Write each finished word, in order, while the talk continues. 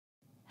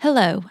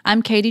Hello,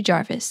 I'm Katie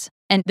Jarvis,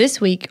 and this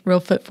week,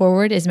 Reelfoot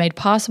Forward is made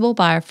possible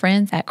by our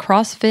friends at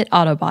CrossFit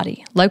Auto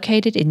Body,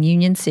 located in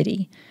Union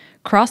City.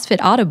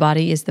 CrossFit Auto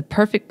Body is the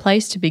perfect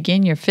place to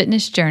begin your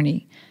fitness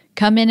journey.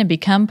 Come in and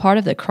become part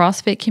of the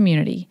CrossFit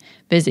community.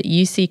 Visit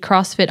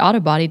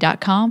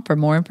uccrossfitautobody.com for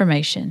more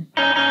information.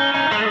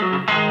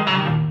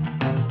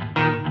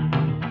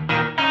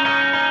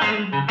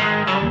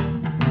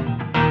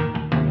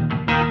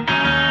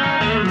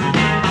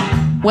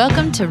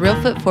 Welcome to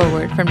Reelfoot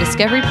Forward from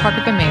Discovery Park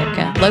of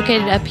America,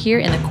 located up here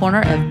in the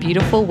corner of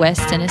beautiful West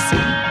Tennessee.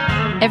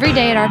 Every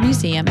day at our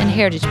museum and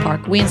Heritage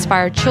Park, we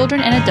inspire children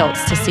and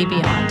adults to see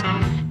beyond.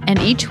 And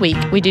each week,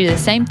 we do the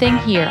same thing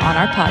here on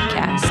our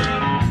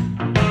podcast.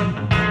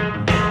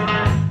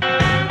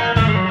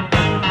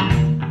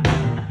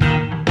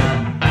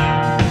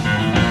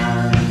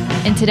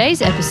 In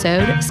today's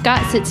episode,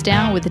 Scott sits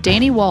down with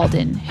Danny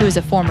Walden, who is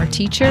a former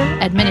teacher,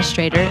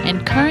 administrator,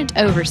 and current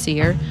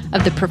overseer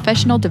of the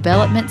Professional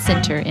Development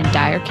Center in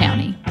Dyer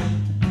County.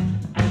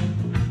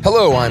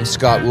 Hello, I'm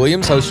Scott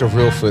Williams, host of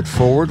Reelfoot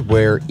Forward,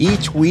 where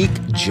each week,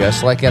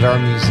 just like at our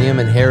museum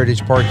and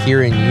Heritage Park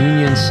here in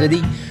Union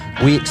City,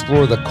 we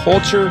explore the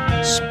culture,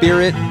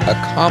 spirit,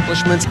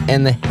 accomplishments,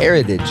 and the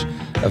heritage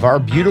of our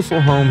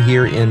beautiful home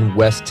here in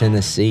West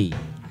Tennessee.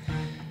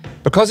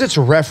 Because it's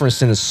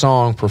referenced in a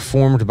song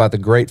performed by the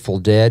Grateful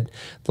Dead,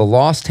 the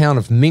lost town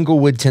of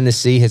Minglewood,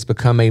 Tennessee has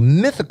become a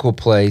mythical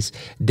place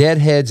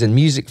deadheads and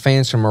music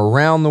fans from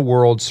around the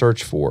world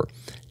search for.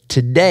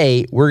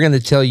 Today, we're going to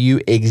tell you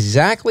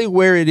exactly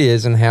where it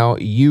is and how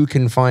you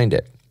can find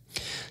it.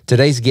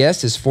 Today's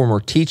guest is former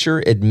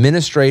teacher,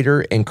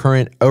 administrator, and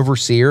current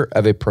overseer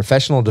of a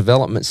professional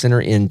development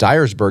center in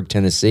Dyersburg,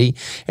 Tennessee,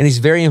 and he's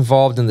very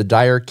involved in the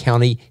Dyer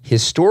County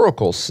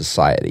Historical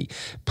Society.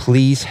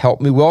 Please help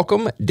me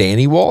welcome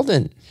Danny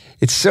Walden.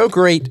 It's so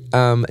great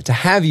to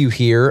have you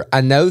here. I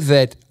know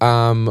that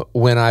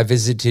when I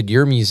visited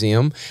your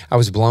museum, I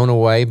was blown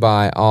away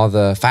by all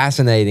the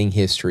fascinating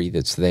history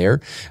that's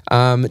there.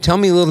 Tell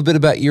me a little bit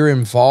about your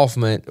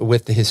involvement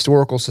with the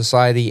Historical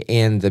Society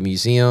and the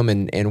museum,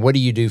 and what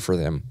do you do for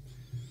them?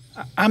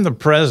 I'm the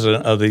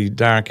president of the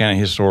Dyer County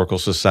Historical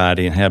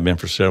Society and have been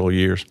for several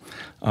years.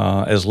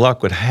 As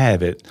luck would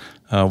have it,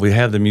 we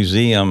have the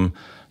museum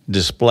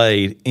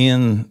displayed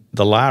in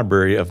the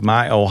library of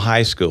my old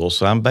high school,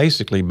 so I'm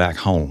basically back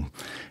home.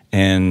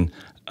 And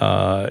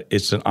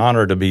it's an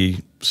honor to be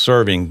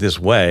serving this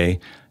way.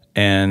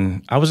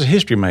 And I was a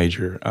history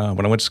major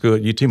when I went to school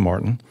at UT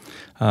Martin.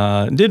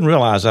 Didn't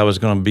realize I was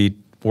going to be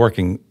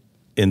working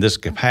in this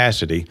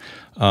capacity,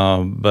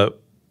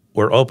 but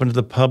we're open to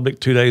the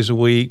public 2 days a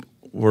week.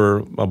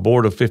 We're a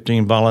board of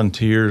 15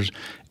 volunteers,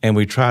 and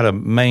we try to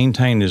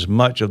maintain as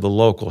much of the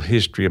local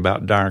history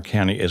about Dyer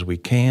County as we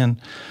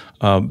can.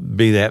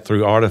 Be that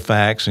through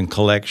artifacts and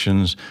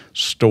collections,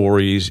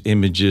 stories,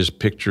 images,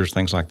 pictures,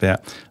 things like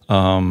that.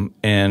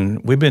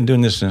 And we've been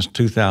doing this since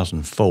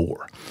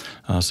 2004.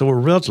 So we're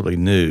relatively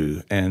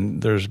new,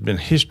 and there's been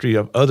history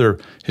of other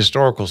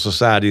historical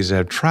societies that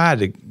have tried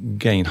to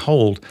gain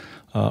hold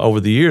over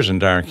the years in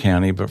Dyer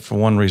County, but for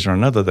one reason or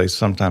another, they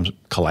sometimes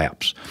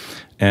collapse.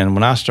 And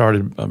when I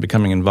started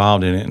becoming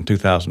involved in it in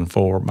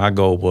 2004, my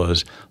goal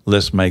was,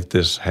 let's make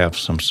this have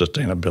some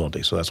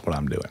sustainability. So that's what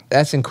I'm doing.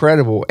 That's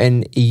incredible.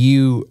 And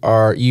you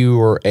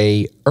were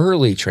a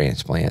early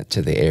transplant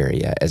to the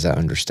area, as I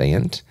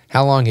understand.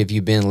 How long have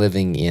you been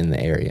living in the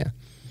area?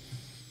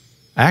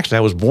 Actually,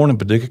 I was born in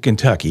Paducah,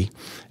 Kentucky.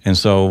 And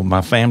so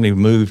my family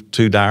moved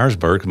to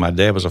Dyersburg. My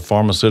dad was a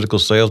pharmaceutical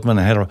salesman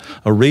and had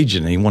a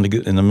region. He wanted to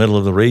get in the middle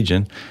of the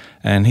region.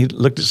 And he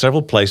looked at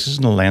several places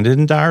and landed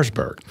in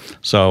Dyersburg.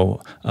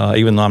 So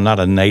even though I'm not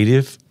a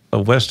native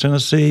of West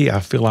Tennessee, I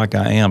feel like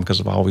I am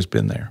because I've always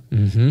been there.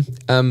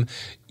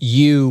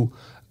 Mm-hmm.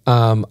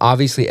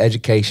 Obviously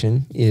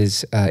education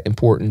is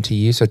important to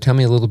you. So tell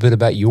me a little bit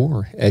about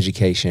your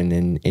education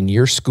and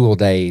your school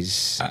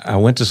days. I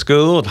went to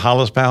school at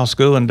Hollis Powell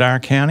School in Dyer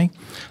County,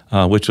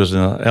 which was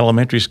an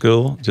elementary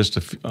school just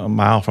a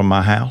mile from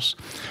my house.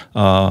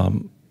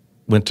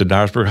 Went to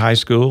Dyersburg High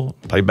School,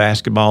 played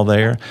basketball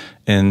there,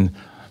 and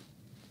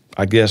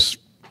I guess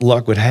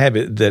luck would have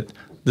it that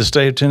the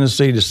state of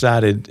Tennessee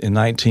decided in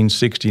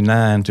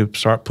 1969 to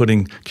start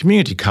putting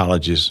community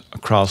colleges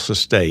across the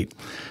state.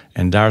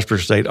 And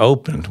Dyersburg State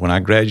opened when I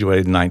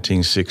graduated in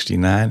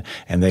 1969,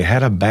 and they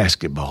had a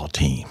basketball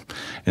team.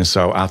 And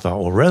so I thought,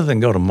 well, rather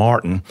than go to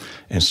Martin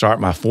and start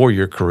my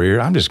 4-year career,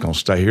 I'm just going to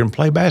stay here and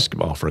play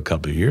basketball for a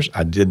couple of years.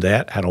 I did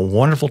that, had a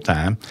wonderful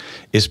time.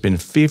 It's been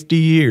 50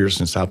 years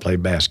since I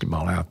played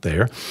basketball out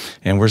there,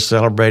 and we're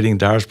celebrating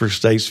Dyersburg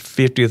State's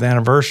 50th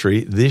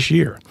anniversary this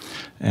year.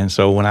 And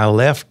so when I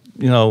left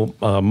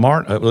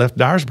left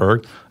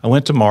Dyersburg. I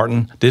went to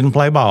Martin, didn't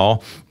play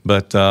ball,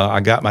 But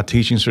I got my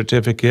teaching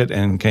certificate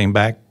and came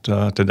back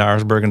to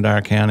Dyersburg and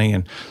Dyer County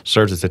and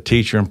served as a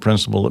teacher and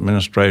principal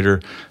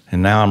administrator.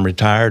 And now I'm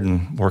retired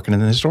and working in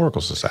the Historical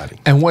Society.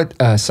 And what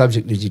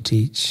subject did you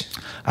teach?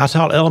 I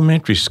taught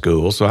elementary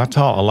school, so I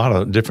taught a lot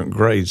of different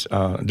grades,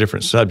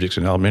 different subjects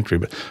in elementary,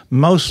 but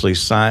mostly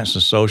science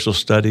and social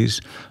studies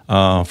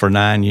for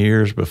 9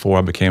 years before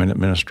I became an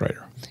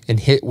administrator.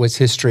 And was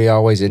history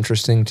always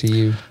interesting to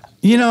you?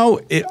 You know,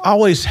 it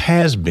always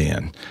has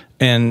been.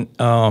 And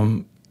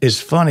it's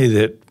funny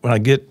that when I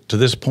get to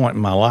this point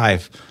in my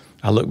life,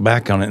 I look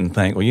back on it and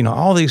think, well, you know,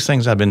 all these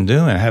things I've been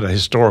doing had a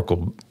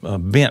historical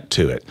bent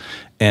to it.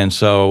 And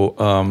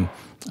so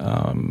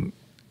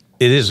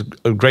it is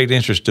of great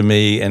interest to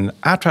me, and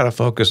I try to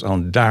focus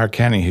on Dyer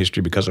County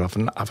history because if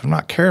I'm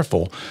not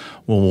careful,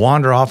 we'll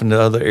wander off into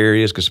other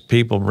areas because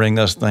people bring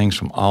us things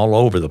from all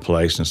over the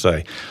place and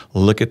say,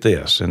 look at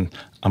this. And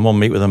I'm going to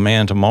meet with a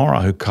man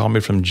tomorrow who called me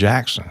from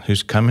Jackson,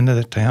 who's coming to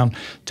the town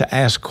to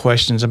ask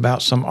questions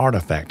about some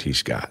artifact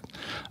he's got.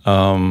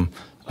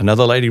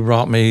 Another lady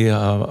brought me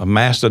a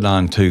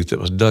mastodon tooth that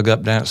was dug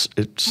up down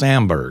at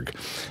Sandburg.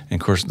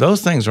 And, of course,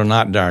 those things are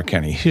not Dyer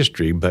County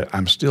history, but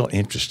I'm still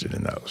interested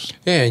in those.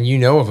 Yeah, and you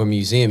know of a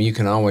museum you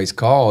can always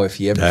call if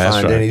you ever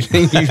find right.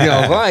 anything you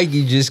don't like.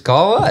 You just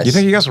call us. You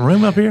think you got some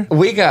room up here?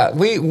 We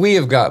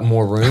have got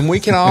more room. We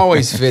can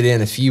always fit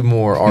in a few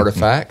more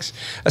artifacts,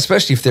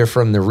 especially if they're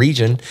from the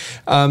region.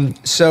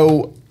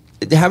 So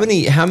how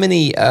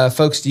many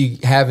folks do you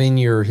have in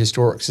your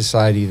historic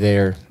society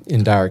there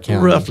in Dyer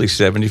County? Roughly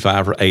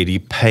 75 or 80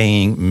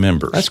 paying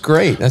members. That's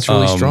great. That's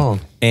really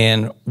strong.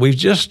 And we've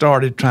just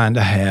started trying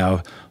to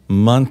have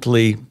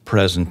monthly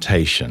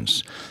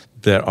presentations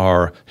that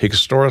are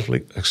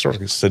historically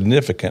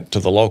significant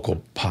to the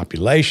local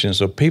population,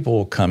 so people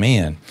will come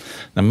in.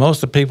 Now,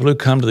 most of the people who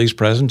come to these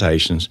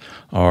presentations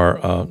are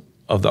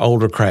of the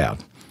older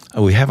crowd.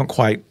 We haven't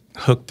quite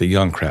hooked the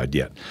young crowd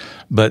yet.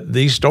 But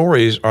these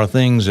stories are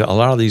things that a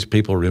lot of these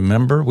people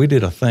remember. We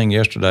did a thing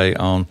yesterday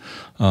on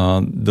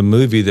the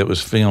movie that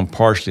was filmed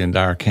partially in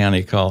Dyer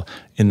County called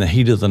In the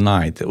Heat of the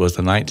Night. That was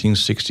the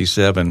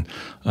 1967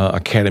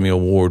 Academy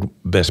Award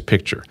Best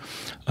Picture.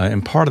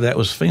 And part of that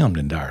was filmed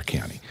in Dyer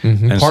County.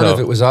 Mm-hmm. And part of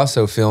it was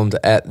also filmed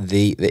at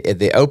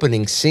the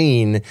opening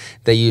scene.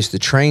 They used the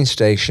train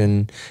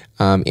station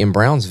in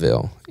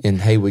Brownsville in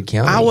Haywood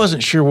County. I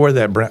wasn't sure where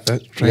that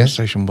train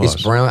station was.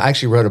 It's Brown. I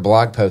actually wrote a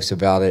blog post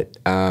about it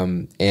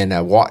and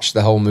I watched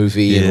the whole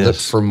movie and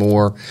looked for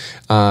more.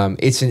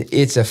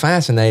 It's a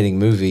fascinating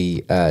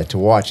movie to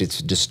watch. It's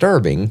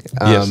disturbing,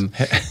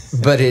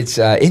 but it's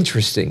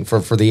interesting for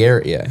the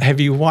area. Have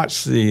you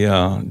watched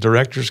the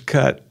director's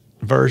cut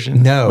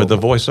version? No. With the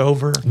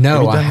voiceover?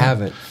 No, I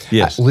haven't.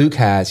 Yes. Luke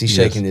has. He's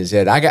shaking his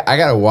head. I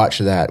got to watch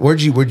that. Where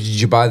did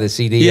you buy the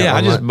CD? Yeah,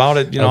 I just bought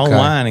it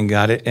online and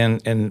got it.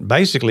 And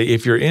basically,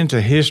 if you're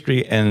into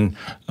history and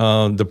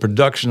the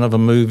production of a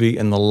movie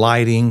and the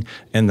lighting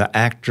and the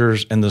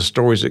actors and the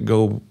stories that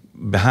go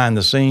behind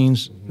the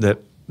scenes, that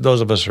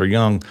those of us who are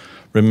young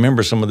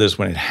remember some of this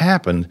when it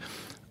happened,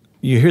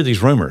 you hear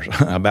these rumors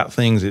about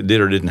things that did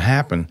or didn't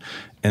happen.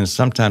 And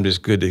sometimes it's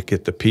good to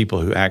get the people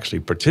who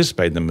actually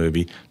participate in the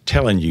movie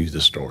telling you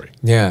the story.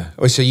 Yeah.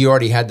 Oh, so you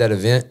already had that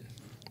event?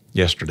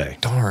 Yesterday.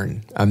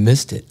 Darn, I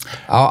missed it.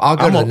 I'll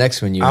go to the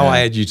next one. I'll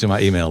add you to my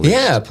email list.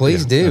 Yeah,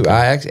 please do.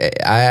 Okay.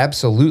 I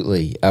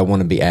absolutely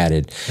want to be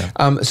added.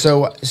 Yeah.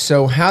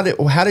 So how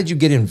did you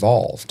get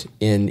involved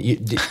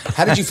in?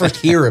 How did you first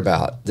hear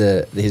about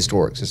the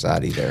Historic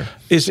Society there?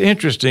 It's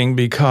interesting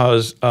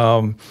because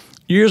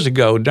years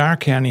ago, Dyer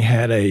County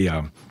had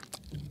an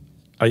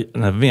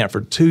event for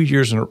 2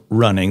 years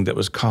running that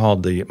was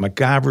called the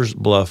MacGyver's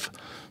Bluff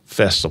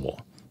Festival,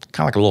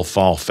 kind of like a little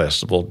fall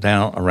festival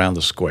down around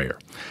the square.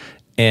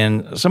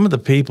 And some of the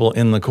people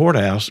in the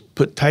courthouse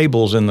put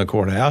tables in the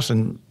courthouse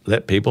and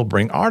let people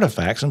bring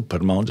artifacts and put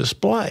them on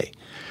display.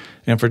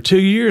 And for 2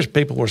 years,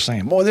 people were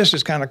saying, boy, this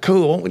is kind of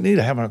cool. We need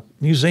to have a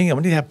museum.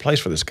 We need to have a place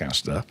for this kind of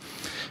stuff.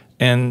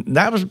 And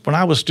that was when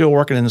I was still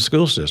working in the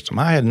school system.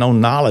 I had no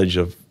knowledge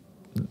of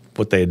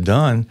what they had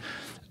done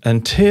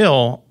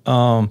until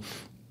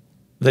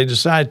they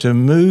decided to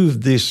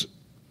move this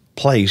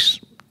place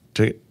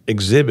to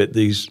exhibit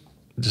these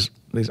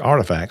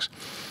artifacts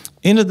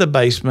into the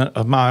basement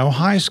of my old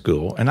high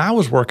school, and I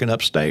was working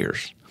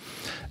upstairs.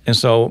 And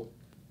so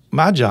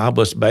my job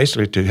was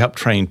basically to help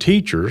train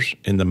teachers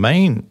in the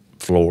main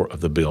floor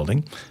of the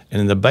building, and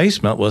in the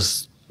basement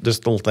was this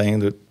little thing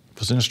that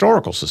was an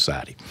historical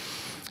society.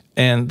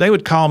 And they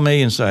would call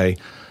me and say,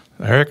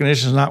 the air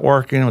conditioning's not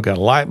working, we've got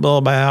a light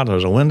bulb out,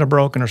 there's a window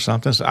broken or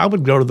something. So I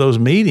would go to those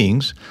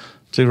meetings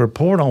to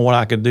report on what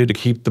I could do to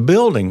keep the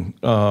building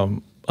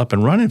up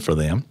and running for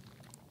them.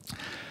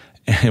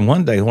 And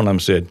one day one of them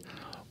said,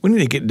 we need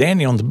to get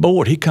Danny on the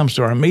board. He comes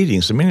to our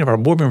meetings, so many of our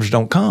board members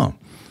don't come.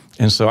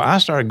 And so I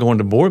started going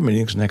to board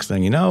meetings. Next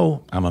thing you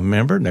know, I'm a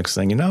member. Next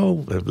thing you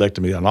know, they've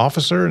elected me an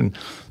officer. And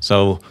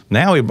so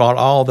now we brought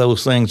all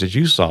those things that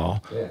you saw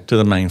to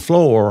the main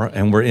floor,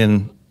 and we're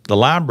in the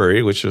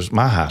library, which is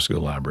my high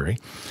school library,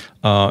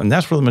 and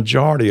that's where the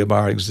majority of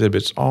our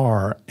exhibits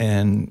are.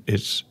 And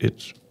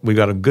we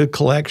got a good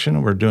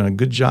collection. We're doing a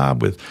good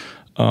job with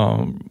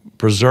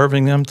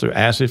preserving them through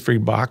acid-free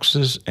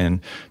boxes and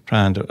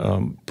trying to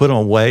put them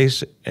away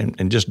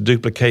and just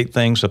duplicate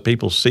things so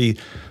people see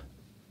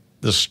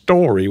the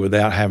story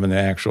without having the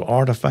actual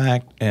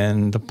artifact.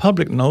 And the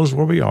public knows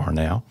where we are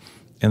now,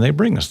 and they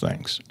bring us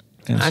things.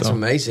 And that's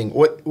amazing.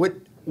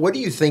 What do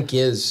you think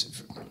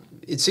is?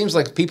 It seems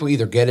like people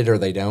either get it or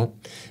they don't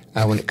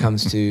when it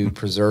comes to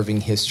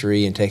preserving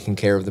history and taking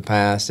care of the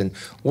past. And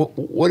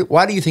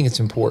why do you think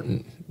it's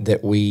important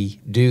that we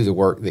do the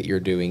work that you're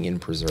doing in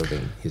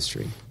preserving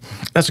history?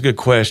 That's a good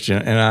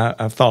question, and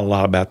I've thought a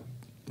lot about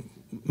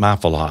my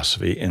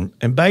philosophy.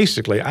 And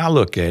basically, I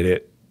look at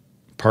it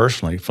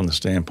personally from the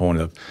standpoint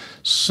of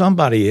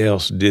somebody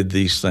else did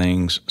these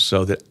things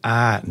so that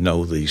I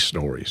know these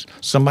stories.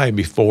 Somebody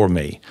before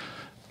me.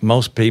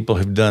 Most people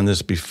who've done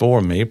this before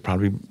me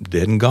probably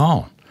dead and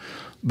gone.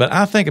 But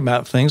I think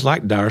about things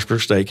like Dyersburg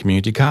State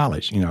Community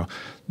College. You know,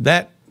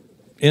 that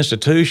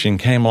institution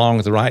came along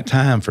at the right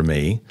time for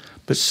me,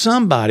 but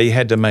somebody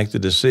had to make the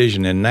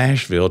decision in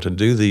Nashville to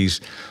do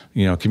these,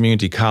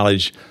 community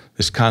college,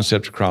 this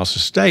concept across the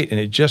state, and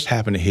it just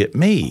happened to hit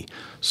me.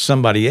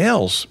 Somebody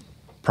else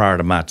prior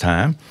to my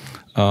time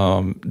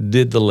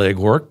did the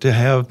legwork to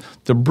have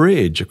the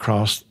bridge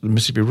across the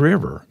Mississippi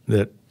River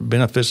that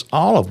benefits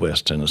all of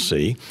West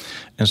Tennessee.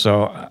 And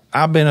so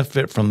I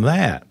benefit from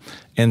that.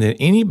 And then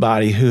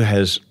anybody who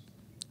has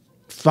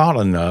thought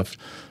enough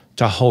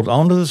to hold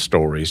on to the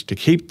stories, to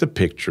keep the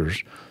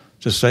pictures,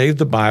 to save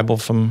the Bible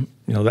from,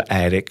 the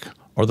attic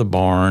or the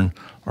barn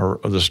or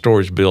the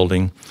storage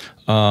building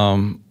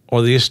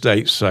or the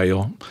estate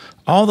sale,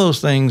 all those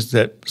things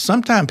that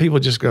sometimes people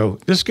just go,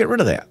 just get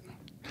rid of that.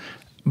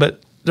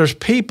 But there's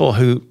people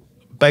who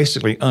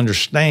basically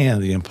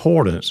understand the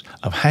importance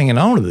of hanging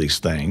on to these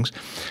things,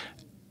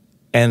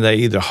 and they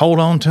either hold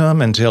on to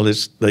them until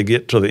they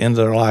get to the end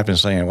of their life and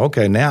saying,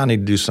 okay, now I need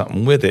to do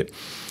something with it.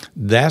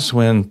 That's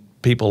when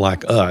people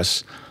like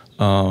us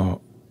are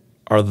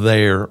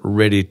there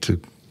ready to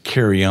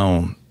carry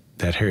on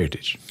that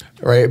heritage.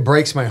 Right. It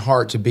breaks my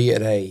heart to be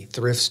at a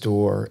thrift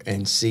store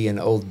and see an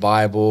old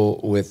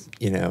Bible with,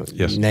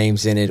 Yes.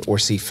 names in it, or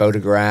see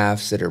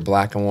photographs that are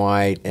black and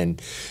white,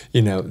 and,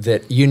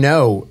 that,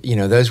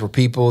 those were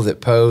people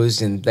that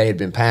posed and they had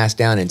been passed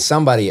down, and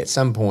somebody at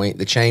some point,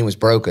 the chain was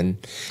broken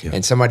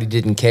and somebody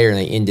didn't care and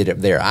they ended up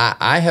there.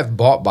 I have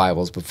bought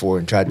Bibles before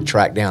and tried to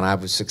track down. I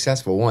was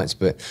successful once,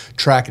 but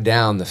track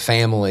down the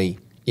family,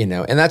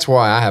 and that's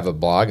why I have a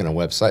blog and a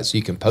website, so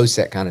you can post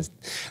that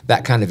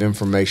kind of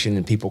information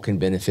and people can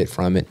benefit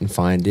from it and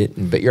find it.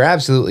 But you're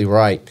absolutely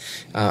right.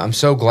 I'm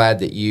so glad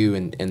that you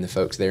and the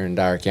folks there in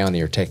Dyer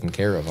County are taking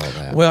care of all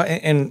that. Well,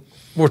 and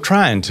we're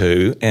trying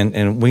to,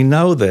 and we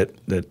know that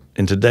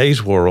in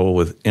today's world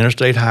with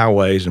interstate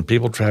highways and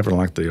people traveling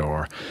like they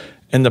are,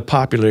 and the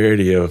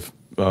popularity of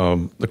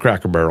the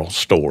Cracker Barrel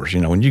stores,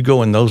 when you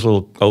go in those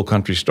little old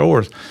country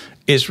stores,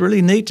 it's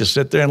really neat to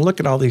sit there and look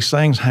at all these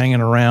things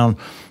hanging around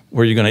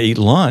where you're going to eat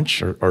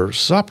lunch or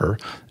supper,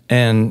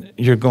 and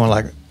you're going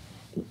like,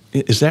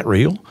 is that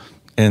real?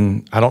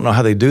 And I don't know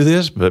how they do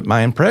this, but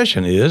my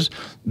impression is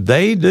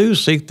they do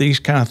seek these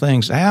kind of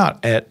things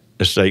out at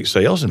estate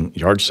sales and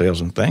yard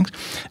sales and things,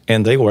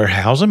 and they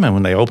warehouse them, and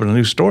when they open a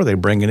new store, they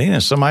bring it in,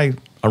 and somebody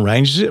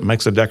arranges it,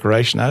 makes a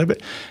decoration out of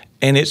it,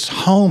 and it's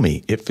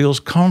homey. It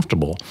feels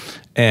comfortable.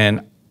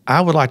 And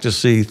I would like to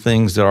see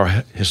things that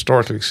are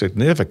historically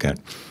significant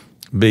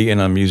be in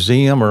a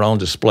museum or on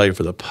display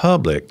for the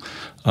public,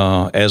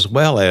 as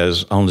well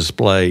as on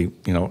display,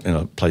 in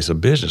a place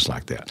of business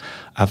like that.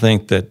 I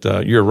think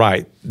that you're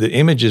right. The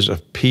images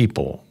of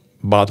people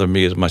bother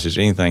me as much as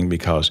anything,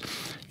 because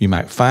you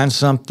might find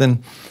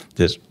something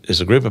that is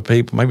a group of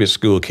people, maybe it's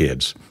school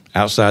kids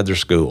outside their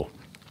school,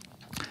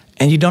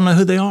 and you don't know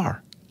who they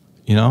are,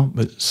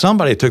 but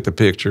somebody took the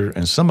picture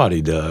and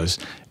somebody does.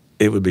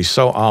 It would be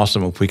so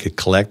awesome if we could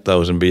collect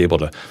those and be able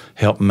to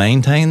help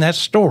maintain that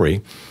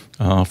story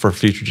for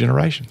future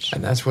generations.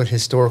 And that's what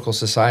historical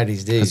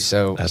societies do.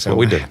 That's what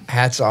we do.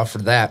 Hats off for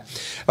that.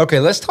 Okay,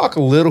 let's talk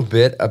a little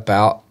bit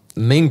about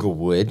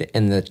Minglewood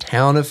and the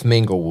town of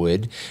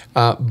Minglewood.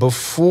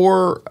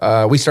 Before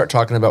we start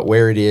talking about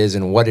where it is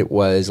and what it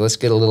was, let's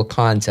get a little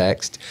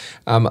context.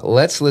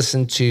 Let's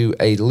listen to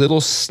a little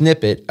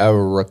snippet of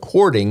a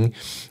recording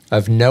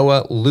of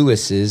Noah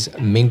Lewis's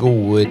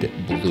Minglewood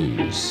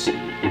Blues.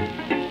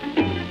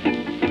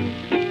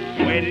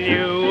 When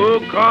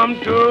you come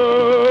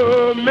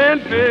to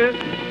Memphis,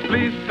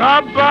 please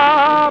stop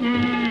by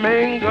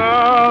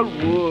Menglewood.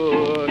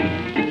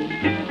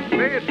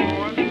 Play it,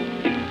 boy.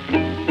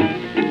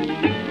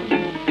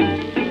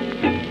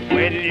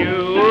 When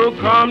you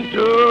come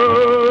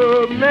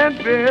to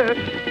Memphis,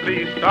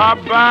 please stop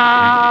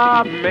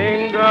by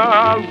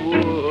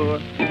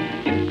Menglewood.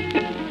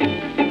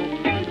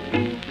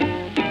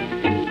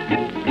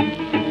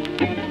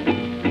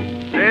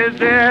 Says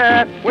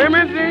that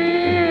women's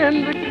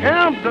in the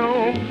camp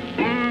don't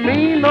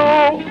mean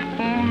no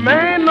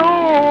man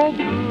no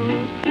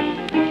good.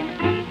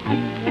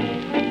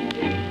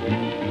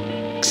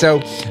 So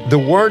the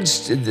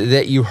words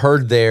that you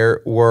heard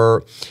there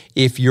were,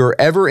 if you're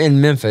ever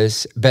in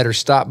Memphis, better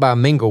stop by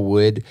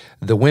Minglewood.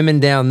 The women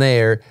down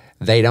there,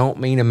 they don't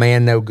mean a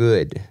man no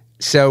good.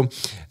 So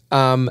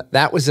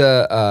that was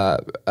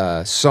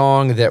a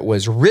song that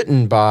was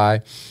written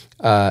by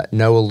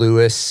Noah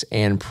Lewis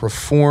and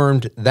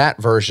performed.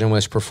 That version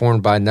was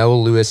performed by Noah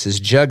Lewis's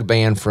Jug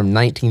Band from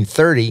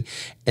 1930,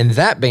 and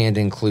that band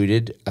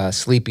included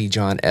Sleepy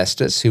John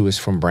Estes, who was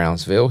from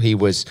Brownsville. He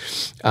was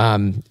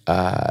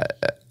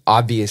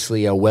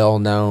obviously a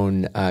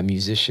well-known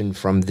musician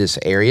from this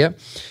area.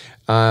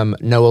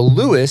 Noah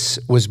Lewis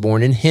was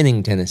born in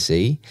Henning,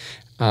 Tennessee.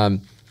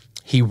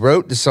 He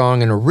wrote the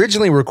song and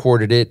originally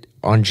recorded it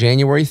on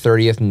January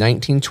 30th,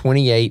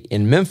 1928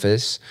 in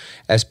Memphis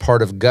as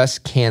part of Gus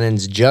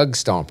Cannon's Jug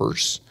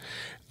Stompers.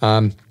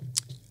 An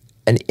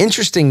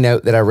interesting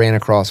note that I ran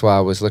across while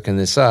I was looking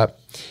this up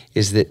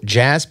is that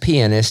jazz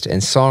pianist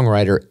and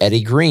songwriter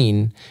Eddie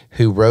Green,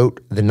 who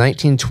wrote the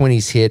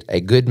 1920s hit A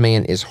Good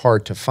Man Is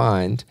Hard to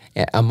Find,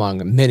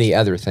 among many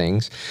other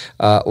things,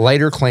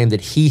 later claimed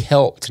that he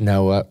helped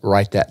Noah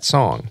write that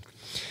song.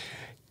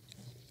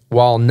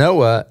 While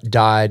Noah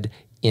died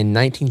in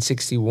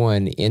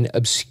 1961 in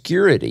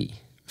obscurity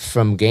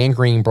from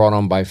gangrene brought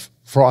on by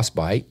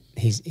frostbite,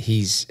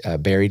 he's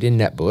buried in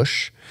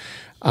Netbush.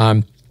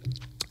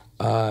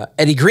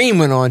 Eddie Green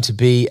went on to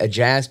be a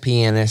jazz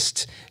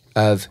pianist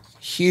of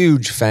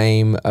huge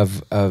fame,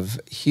 of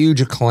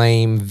huge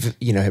acclaim.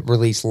 You know,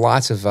 released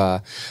lots of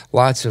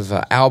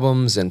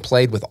albums and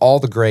played with all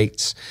the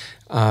greats.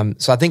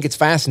 So I think it's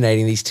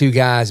fascinating. These two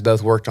guys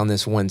both worked on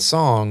this one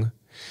song.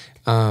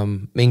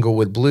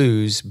 Minglewood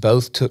Blues,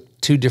 both took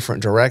two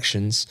different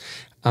directions.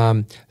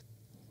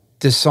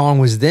 This song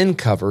was then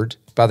covered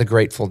by the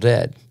Grateful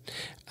Dead.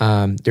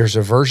 There's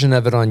a version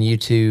of it on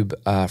YouTube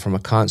from a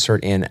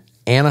concert in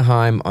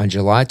Anaheim on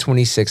July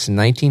 26,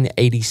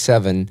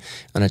 1987,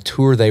 on a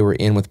tour they were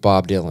in with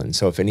Bob Dylan.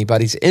 So if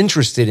anybody's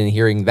interested in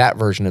hearing that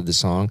version of the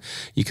song,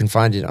 you can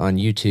find it on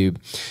YouTube.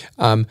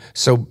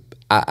 So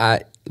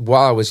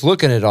while I was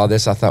looking at all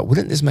this, I thought,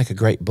 wouldn't this make a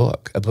great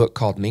book? A book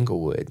called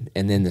Minglewood,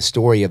 and then the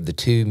story of the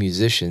two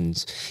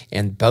musicians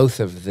and both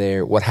of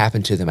what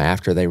happened to them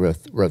after they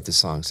wrote the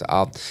song. So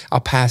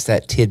I'll pass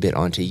that tidbit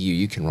on to you.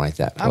 You can write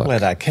that book. I'm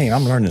glad I came.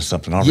 I'm learning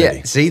something already.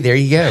 Yeah, see, there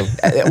you go.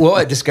 Well,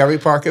 at Discovery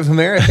Park of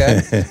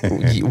America,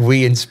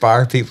 we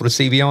inspire people to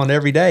see beyond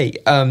every day.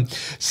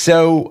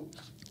 So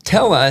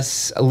tell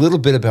us a little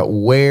bit about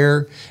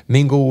where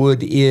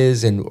Minglewood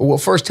is, and well,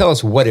 first tell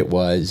us what it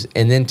was,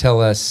 and then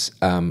tell us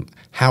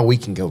how we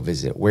can go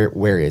visit.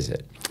 Where is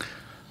it?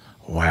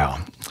 Wow.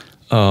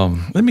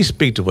 Let me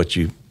speak to what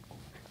you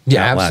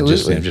outlined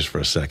just for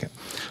a second.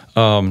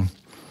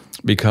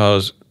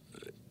 Because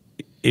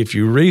if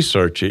you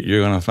research it,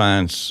 you're going to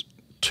find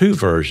two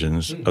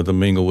versions of the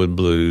Minglewood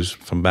Blues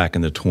from back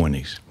in the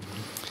 20s.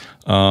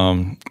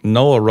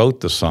 Noah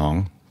wrote the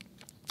song,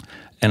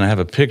 and I have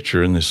a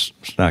picture in this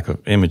stack of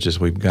images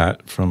we've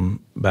got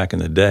from back in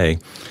the day.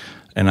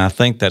 And I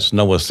think that's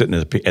Noah sitting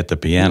at the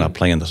piano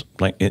playing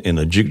in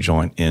the juke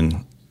joint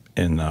in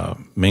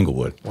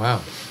Minglewood.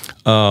 Wow.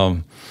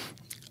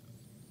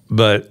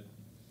 But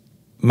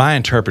my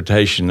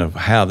interpretation of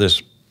how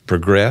this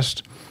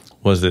progressed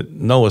was that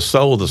Noah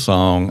sold the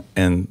song,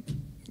 and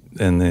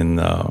then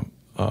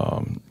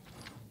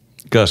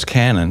Gus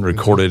Cannon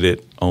recorded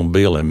it on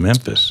bill in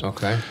Memphis.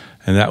 Okay.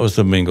 And that was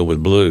the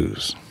Minglewood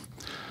Blues.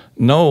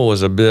 Noah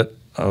was a bit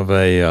of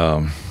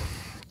a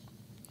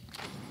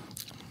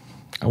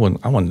I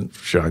wasn't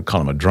sure I'd call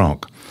him a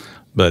drunk,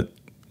 but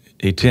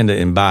he tended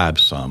to imbibe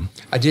some.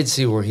 I did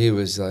see where he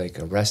was like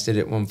arrested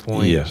at one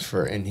point. Yes.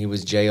 And he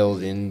was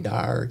jailed in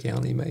Dyer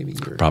County, maybe,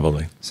 or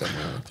probably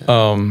somewhere like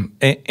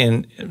that.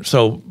 And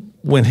so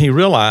when he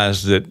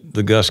realized that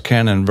the Gus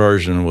Cannon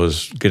version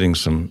was getting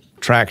some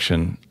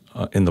traction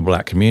in the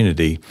black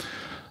community,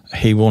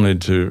 he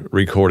wanted to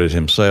record it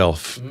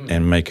himself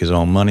and make his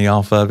own money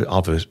off of it,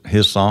 off of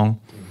his song.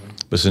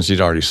 But since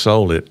he'd already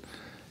sold it,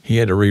 he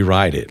had to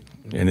rewrite it.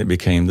 And it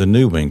became the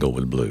new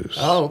Minglewood Blues.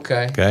 Oh,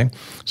 okay. Okay,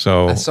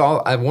 so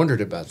I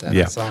wondered about that.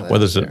 Yeah, I saw that well,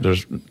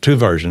 there's two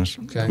versions.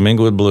 Okay.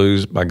 Minglewood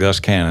Blues by Gus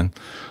Cannon,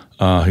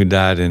 who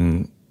died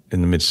in the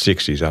mid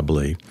 '60s, I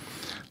believe,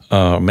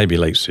 maybe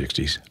late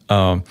 '60s,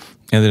 and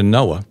then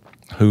Noah,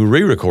 who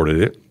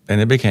re-recorded it, and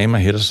it became a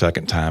hit a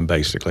second time,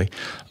 basically.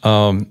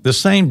 The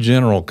same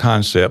general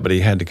concept, but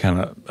he had to kind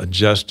of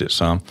adjust it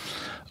some.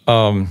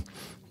 And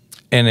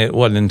it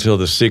wasn't until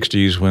the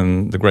 '60s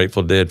when the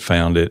Grateful Dead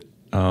found it.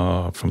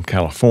 From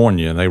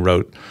California, and they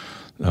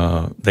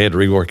had to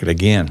rework it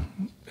again,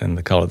 and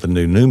they call it the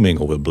new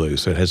Minglewood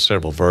Blues. So it had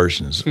several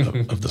versions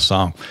of the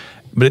song,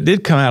 but it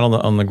did come out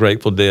on the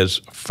Grateful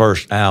Dead's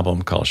first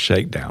album called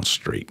Shakedown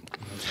Street.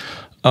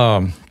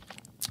 Now,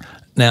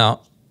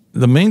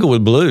 the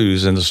Minglewood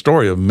Blues and the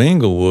story of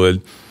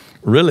Minglewood,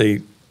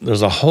 really,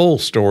 there's a whole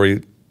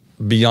story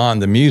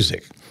beyond the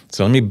music.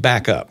 So let me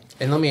back up.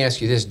 And let me ask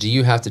you this. Do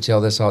you have to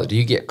tell this all? Do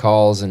you get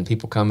calls and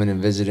people coming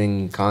and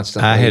visiting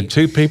constantly? I had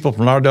two people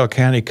from Lauderdale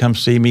County come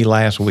see me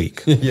last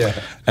week.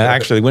 Yeah. I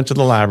actually went to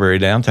the library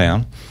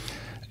downtown,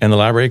 And the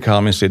library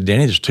called me and said,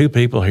 Danny, there's 2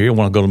 people here who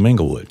want to go to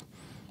Minglewood.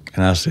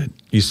 And I said,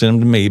 you send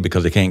them to me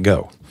because they can't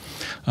go.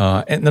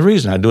 And the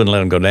reason I didn't let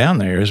them go down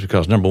there is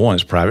because, number one,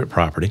 it's private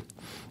property.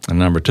 And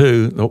number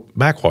 2, the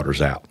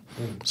backwater's out.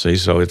 See,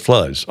 so it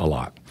floods a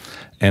lot.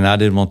 And I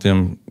didn't want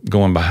them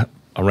going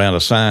around a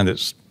sign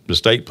that the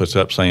state puts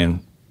up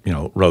saying,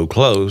 road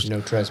closed.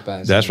 No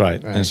trespassing. That's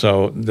right. And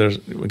so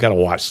we got to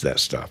watch that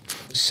stuff.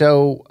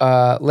 So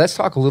let's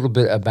talk a little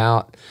bit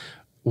about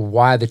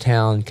why the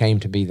town came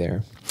to be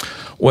there.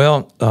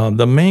 Well,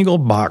 the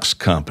Mengel Box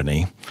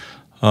Company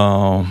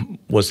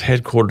was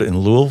headquartered in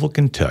Louisville,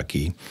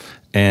 Kentucky,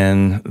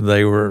 and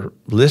they were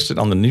listed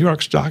on the New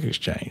York Stock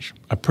Exchange,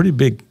 a pretty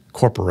big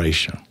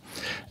corporation.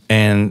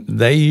 And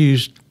they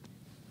used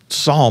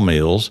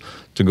sawmills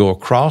to go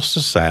across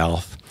the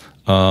South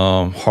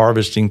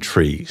harvesting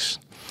trees.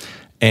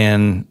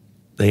 And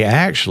they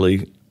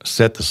actually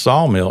set the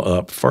sawmill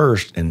up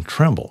first in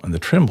the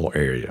Trimble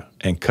area,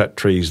 and cut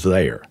trees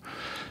there.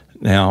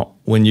 Now,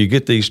 when you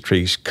get these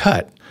trees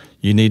cut,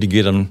 you need to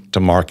get them to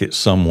market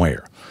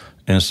somewhere.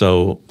 And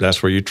so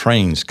that's where your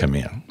trains come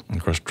in. And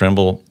of course,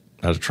 Trimble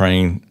has a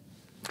train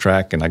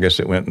track, and I guess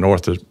it went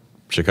north of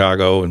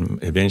Chicago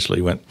and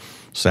eventually went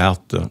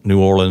south to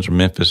New Orleans or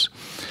Memphis.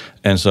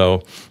 And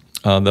so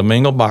the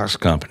Mengel Box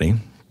Company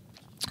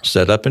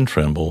set up in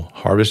Trimble,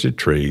 harvested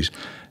trees,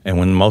 and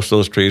when most of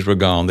those trees were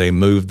gone, they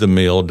moved the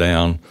mill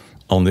down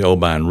on the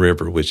Obion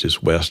River, which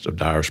is west of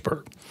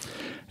Dyersburg.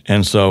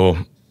 And so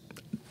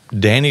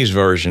Danny's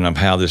version of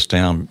how this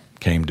town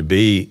came to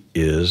be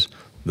is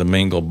the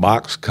Mengel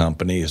Box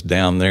Company is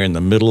down there in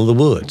the middle of the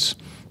woods.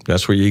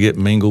 That's where you get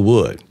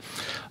Minglewood.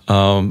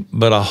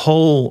 But a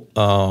whole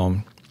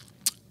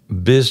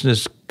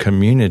business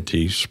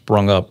community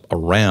sprung up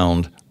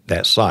around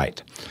that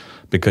site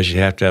because you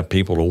have to have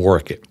people to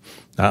work it.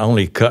 Not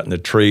only cutting the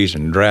trees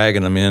and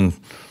dragging them in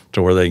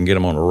to where they can get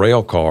them on a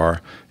rail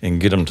car and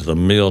get them to the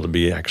mill to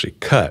be actually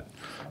cut.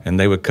 And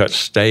they would cut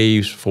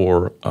staves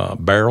for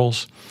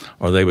barrels,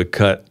 or they would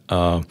cut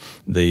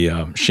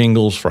the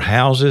shingles for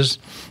houses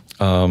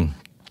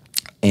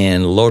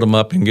and load them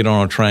up and get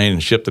on a train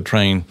and ship the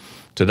train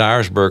to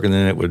Dyersburg, and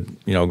then it would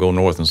go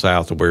north and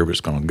south to wherever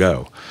it's going to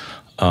go.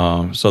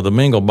 So the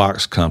Mengel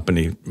Box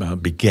Company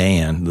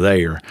began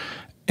there.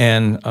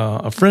 And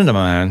a friend of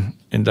mine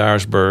in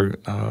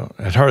Dyersburg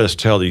had heard us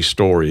tell these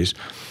stories.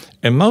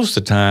 And most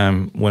of the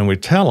time when we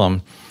tell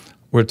them,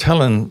 we're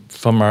telling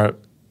from our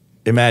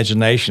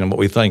imagination of what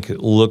we think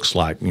it looks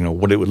like,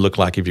 what it would look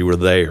like if you were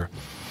there.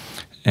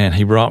 And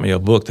he brought me a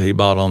book that he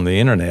bought on the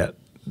internet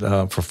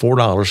for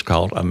 $4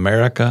 called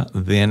America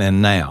Then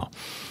and Now.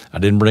 I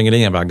didn't bring it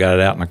in, but I got it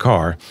out in the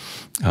car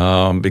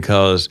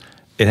because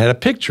it had a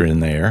picture in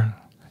there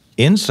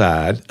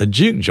inside a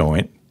juke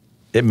joint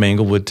at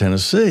Minglewood,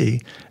 Tennessee,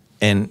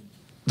 and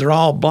they're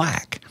all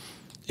black.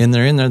 And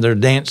they're in there, they're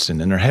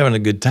dancing, and they're having a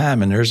good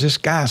time, and there's this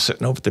guy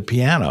sitting over at the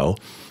piano,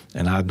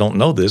 and I don't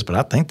know this, but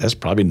I think that's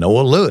probably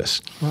Noah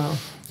Lewis. Wow.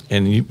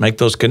 And you make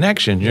those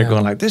connections, you're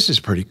going like, this is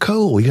pretty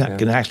cool. You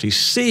can actually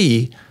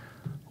see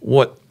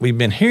what we've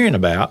been hearing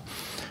about.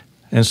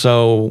 And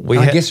so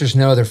I guess there's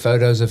no other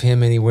photos of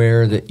him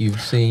anywhere that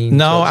you've seen.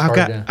 No,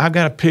 so I've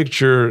got a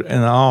picture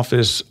in the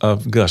office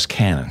of Gus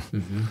Cannon,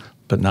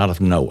 but not of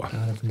Noah.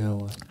 Not of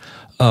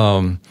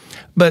Noah.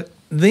 But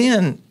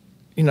then,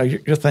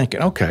 you're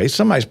thinking, okay,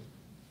 somebody's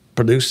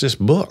produced this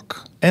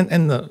book.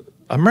 And the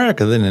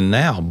America Then and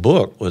Now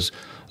book was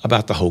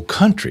about the whole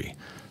country.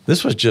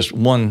 This was just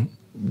one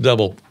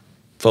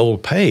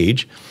double-fold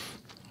page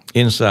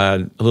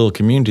inside a little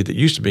community that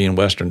used to be in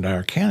western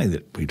Dyer County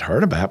that we'd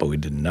heard about, but we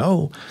didn't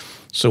know.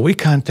 So we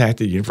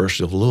contacted the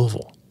University of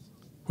Louisville.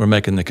 We're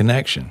making the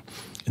connection.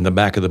 In the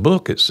back of the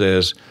book, it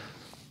says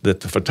that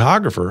the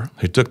photographer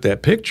who took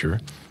that picture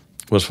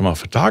was from a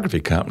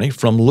photography company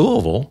from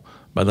Louisville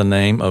by the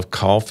name of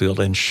Caulfield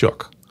and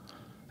Shook.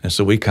 And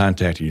so we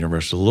contacted the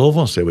University of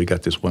Louisville and said, we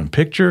got this one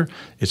picture.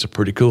 It's a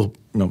pretty cool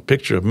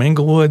picture of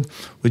Minglewood.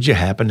 Would you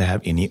happen to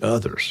have any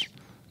others?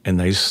 And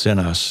they sent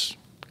us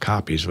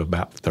copies of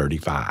about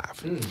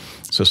 35.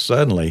 So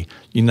suddenly,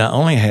 you not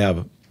only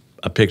have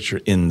a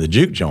picture in the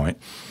juke joint,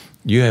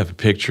 you have a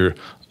picture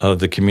of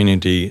the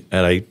community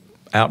at a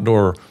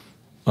outdoor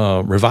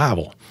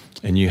revival.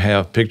 And you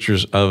have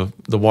pictures of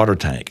the water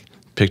tank,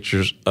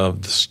 pictures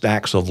of the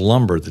stacks of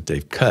lumber that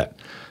they've cut,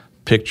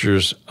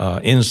 pictures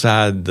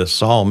inside the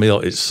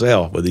sawmill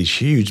itself with these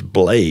huge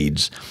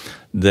blades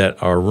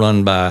that are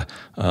run by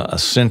a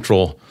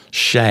central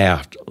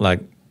shaft like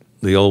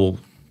the old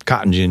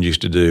cotton gin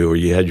used to do, or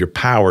you had your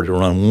power to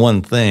run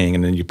one thing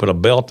and then you put a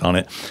belt on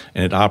it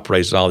and it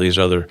operates all these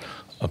other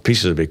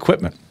pieces of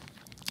equipment.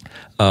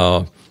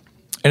 And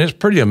it's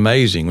pretty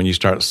amazing when you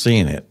start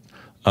seeing it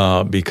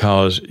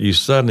because you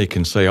suddenly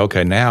can say,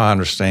 okay, now I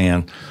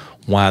understand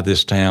why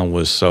this town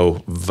was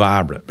so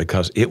vibrant,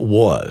 because it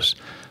was.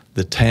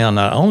 The town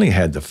not only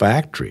had the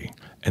factory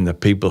and the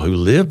people who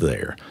lived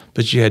there,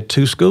 but you had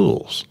 2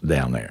 schools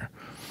down there.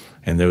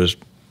 And there was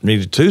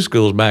needed 2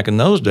 schools back in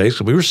those days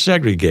because we were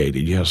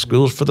segregated. You have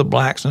schools for the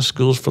blacks and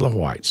schools for the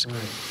whites.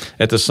 Right.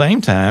 At the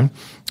same time,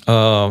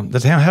 the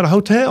town had a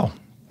hotel.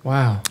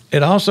 Wow.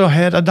 It also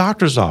had a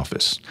doctor's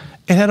office.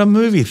 It had a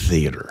movie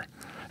theater.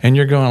 And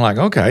you're going like,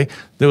 okay,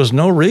 there was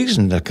no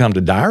reason to come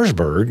to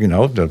Dyersburg,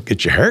 to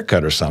get your hair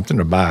cut or something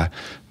or buy,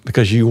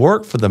 because you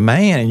worked for the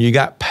man and you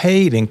got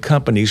paid in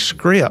company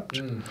script.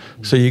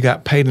 Mm-hmm. So you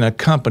got paid in a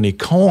company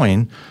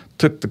coin,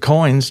 took the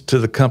coins to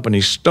the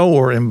company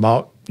store and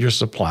bought your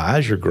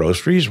supplies, your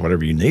groceries,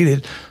 whatever you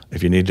needed.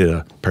 If you needed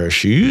a pair of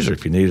shoes or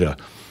if you needed a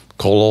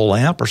coal oil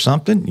lamp or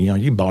something,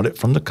 you bought it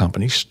from the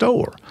company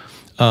store.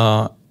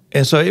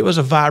 And so it was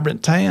a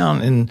vibrant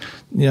town.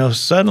 And,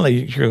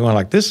 suddenly you're going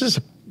like, this is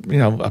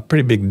a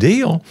pretty big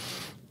deal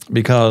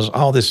because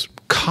all this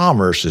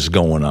commerce is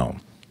going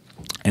on.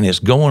 And it's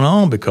going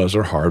on because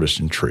they're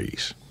harvesting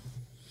trees.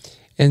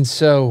 And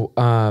so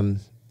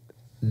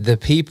the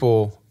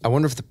people, I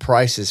wonder if the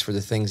prices for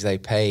the things they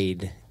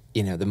paid,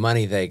 the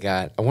money they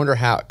got, I wonder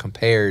how it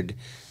compared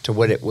to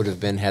what it would have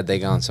been had they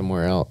gone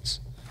somewhere else.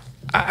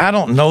 I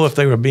don't know if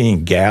they were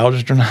being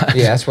gouged or not.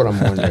 Yeah, that's what I'm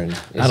wondering.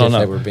 I don't know.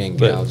 If they were being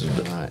gouged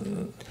or not.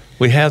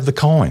 We have the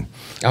coin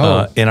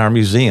in our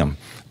museum.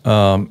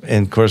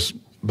 And, of course,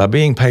 by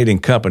being paid in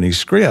company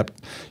script,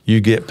 you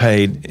get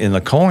paid in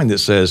the coin that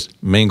says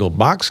Mengel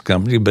Box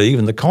Company, but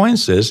even the coin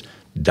says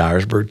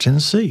Dyersburg,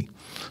 Tennessee.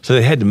 So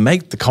they had to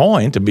make the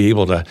coin to be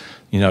able to,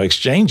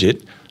 exchange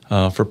it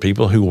for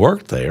people who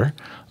worked there,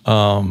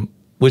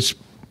 which,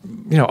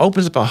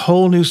 opens up a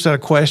whole new set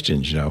of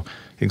questions,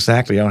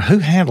 exactly on who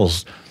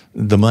handles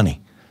the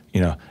money,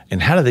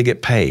 and how do they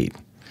get paid?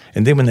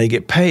 And then when they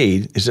get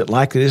paid, is it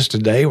like it is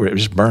today where it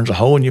just burns a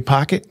hole in your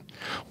pocket?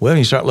 Well, when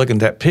you start looking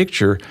at that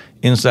picture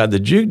inside the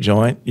juke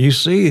joint, you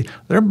see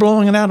they're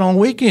blowing it out on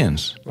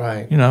weekends.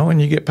 Right. When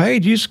you get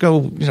paid, you just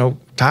go,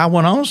 tie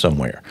one on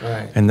somewhere.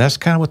 Right. And that's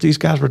kind of what these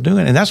guys were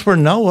doing. And that's where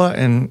Noah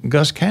and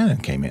Gus Cannon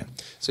came in.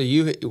 So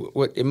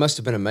it must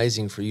have been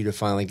amazing for you to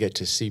finally get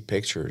to see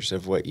pictures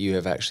of what you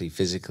have actually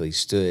physically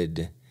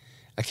stood.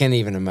 I can't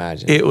even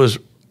imagine. It was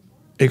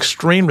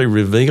extremely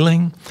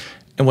revealing.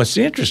 And what's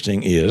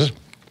interesting is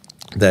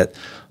that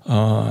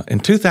in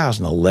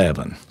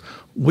 2011,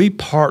 we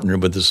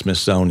partnered with the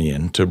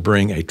Smithsonian to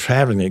bring a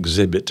traveling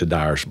exhibit to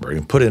Dyersburg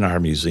and put it in our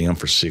museum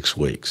for 6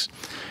 weeks.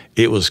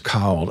 It was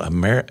called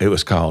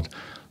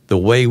The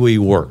Way We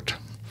Worked.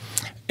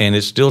 And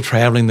it's still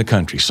traveling the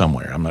country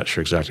somewhere. I'm not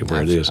sure exactly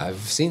where it is. I've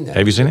seen that.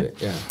 Have you seen it?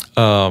 Yeah.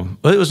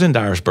 Well, it was in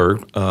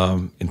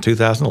Dyersburg in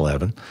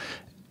 2011.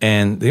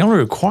 And the only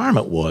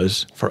requirement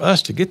was for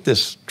us to get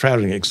this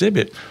traveling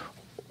exhibit,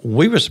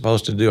 we were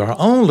supposed to do our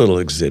own little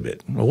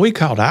exhibit. Well, we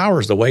called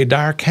ours The Way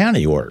Dyer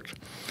County Worked.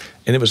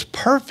 And it was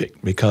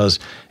perfect because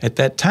at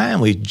that time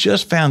we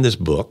just found this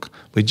book.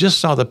 We just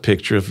saw the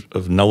picture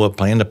of Noah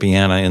playing the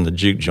piano in the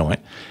juke joint.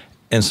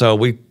 And so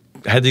we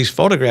had these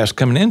photographs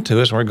coming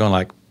into us and we're going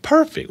like,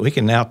 perfect. We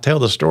can now tell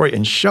the story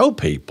and show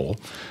people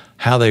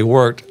how they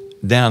worked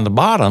down the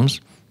bottoms,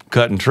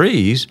 cutting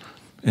trees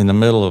in the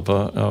middle of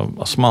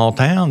a small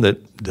town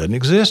that doesn't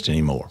exist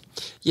anymore.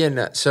 Yeah.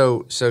 No,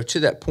 so to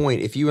that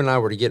point, if you and I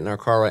were to get in our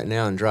car right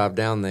now and drive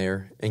down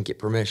there and get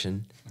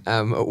permission,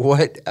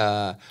 what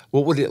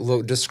would it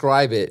look?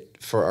 Describe it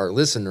for our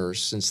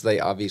listeners, since they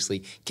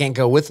obviously can't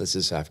go with us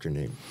this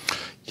afternoon.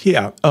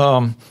 Yeah,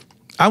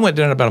 I went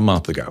down about a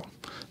month ago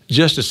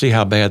just to see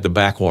how bad the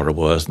backwater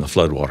was and the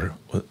floodwater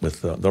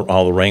with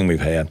all the rain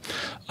we've had.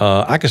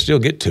 I could still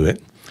get to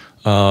it.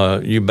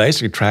 You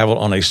basically travel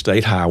on a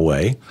state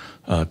highway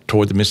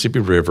toward the Mississippi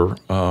River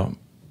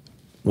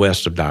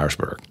west of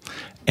Dyersburg,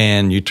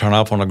 and you turn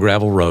off on a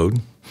gravel road,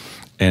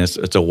 and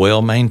it's a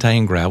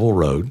well-maintained gravel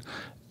road.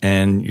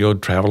 And you'll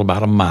travel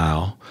about a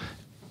mile,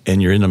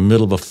 and you're in the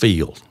middle of a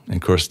field. And,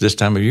 of course, this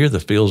time of year, the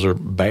fields are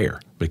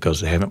bare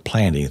because they haven't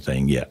planted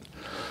anything yet.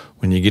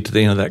 When you get to the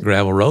end of that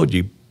gravel road,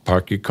 you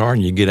park your car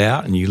and you get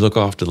out and you look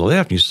off to the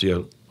left and you see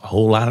a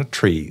whole line of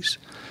trees.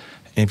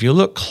 And if you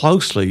look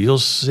closely, you'll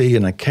see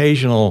an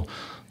occasional,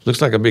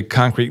 looks like a big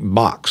concrete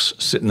box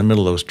sitting in the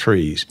middle of those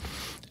trees.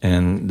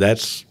 And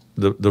that's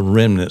the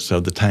remnants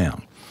of the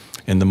town.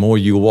 And the more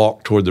you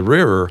walk toward the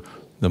river,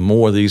 the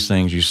more of these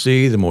things you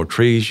see, the more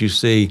trees you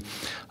see.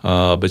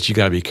 But you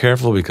got to be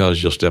careful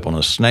because you'll step on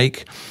a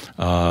snake.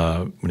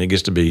 When it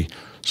gets to be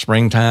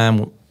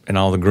springtime and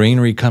all the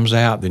greenery comes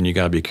out, then you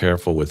got to be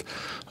careful with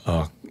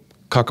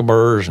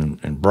cucumber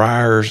and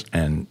briars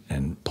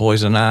and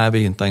poison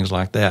ivy and things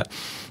like that.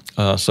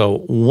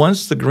 So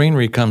once the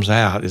greenery comes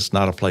out, it's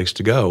not a place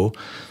to go.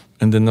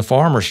 And then the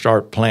farmers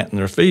start planting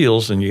their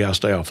fields, and you got to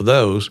stay off of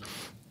those.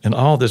 And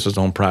all this is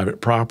on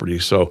private property.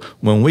 So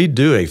when we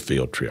do a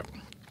field trip,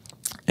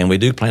 and we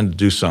do plan to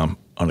do some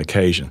on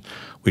occasion,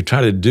 we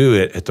try to do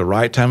it at the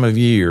right time of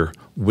year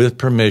with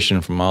permission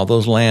from all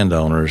those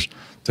landowners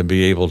to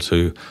be able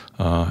to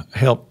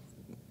help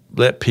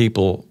let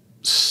people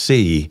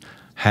see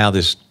how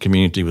this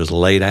community was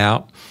laid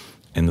out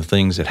and the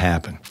things that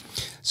happened.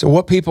 So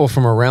what people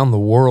from around the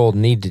world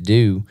need to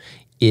do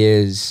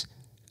is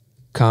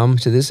come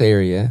to this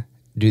area,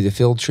 do the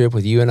field trip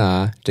with you and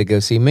I to go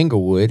see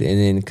Minglewood, and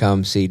then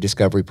come see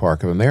Discovery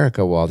Park of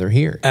America while they're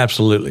here.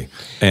 Absolutely.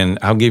 And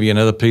I'll give you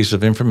another piece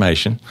of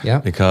information. Yeah.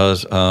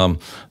 Because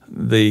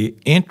the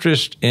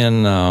interest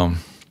in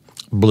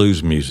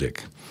blues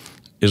music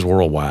is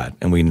worldwide,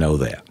 and we know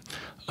that.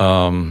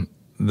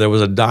 There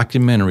was a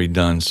documentary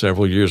done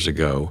several years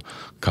ago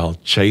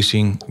called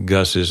Chasing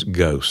Gus's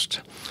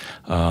Ghost.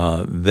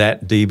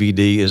 That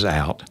DVD is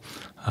out.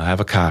 I have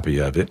a copy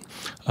of it.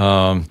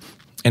 And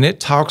it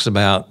talks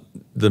about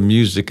the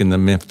music in the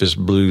Memphis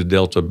Blues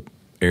Delta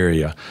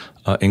area,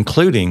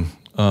 including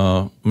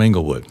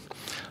Minglewood.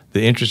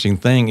 The interesting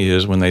thing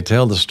is when they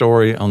tell the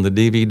story on the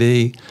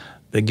DVD,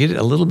 they get it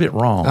a little bit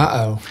wrong.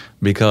 Uh-oh.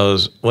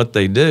 Because what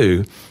they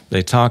do,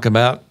 they talk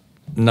about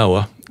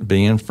Noah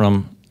being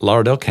from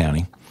Lauderdale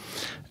County,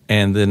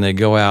 and then they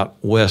go out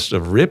west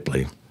of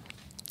Ripley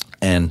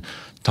and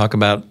talk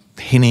about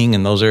Henning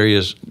and those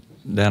areas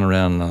down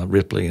around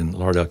Ripley and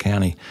Lauderdale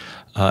County,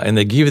 and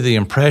they give you the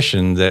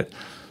impression that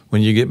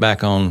when you get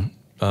back on,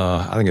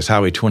 I think it's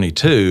Highway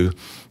 22,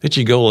 that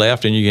you go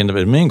left and you end up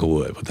at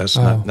Minglewood. But that's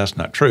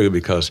not true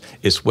because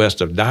it's west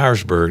of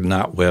Dyersburg,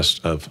 not west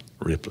of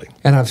Ripley.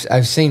 And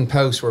I've seen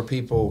posts where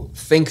people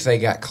think they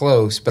got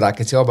close, but I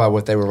could tell by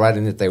what they were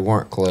writing that they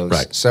weren't close.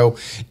 Right. So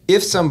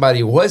if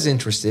somebody was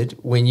interested,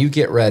 when you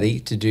get ready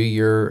to do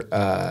your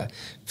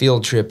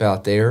field trip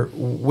out there,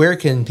 where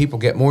can people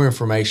get more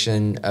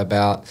information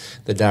about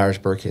the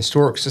Dyersburg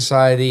Historic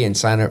Society and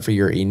sign up for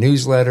your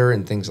e-newsletter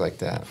and things like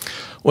that?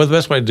 Well, the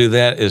best way to do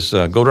that is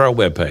go to our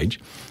webpage.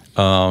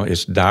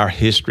 It's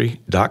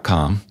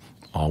dyerhistory.com,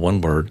 all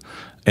one word,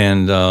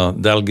 and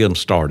that'll get them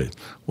started.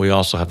 We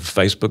also have a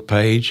Facebook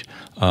page.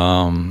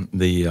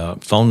 The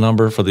phone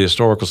number for the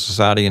Historical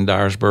Society in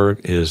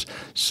Dyersburg is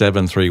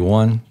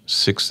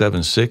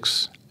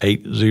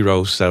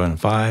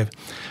 731-676-8075.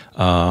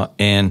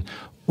 And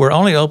we're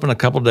only open a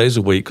couple days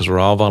a week because we're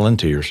all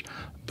volunteers,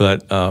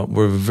 but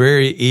we're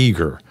very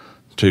eager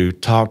to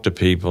talk to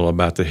people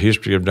about the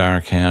history of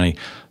Dyer County,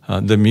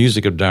 the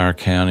music of Dyer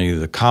County,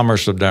 the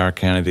commerce of Dyer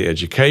County, the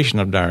education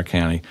of Dyer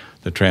County,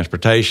 the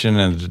transportation,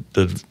 and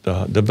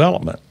the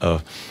development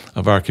of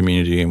our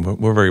community. And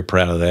we're very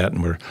proud of that,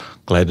 and we're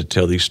glad to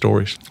tell these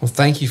stories. Well,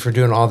 thank you for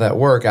doing all that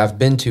work. I've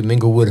been to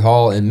Minglewood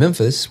Hall in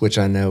Memphis, which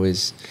I know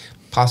is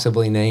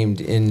possibly named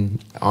in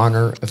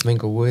honor of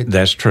Minglewood.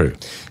 That's true.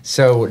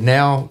 So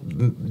now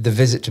the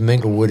visit to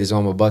Minglewood is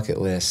on my bucket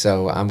list,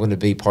 so I'm going to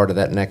be part of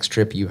that next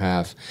trip you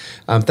have.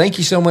 Thank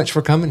you so much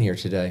for coming here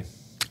today.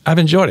 I've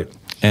enjoyed it,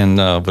 and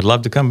would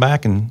love to come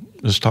back and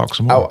just talk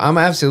some more. Oh, I'm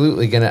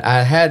absolutely going to.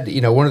 I had,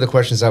 one of the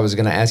questions I was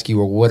going to ask you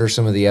were, what are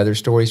some of the other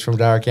stories from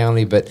Dyer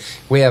County? But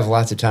we have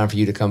lots of time for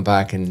you to come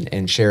back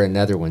and share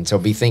another one. So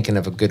be thinking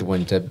of a good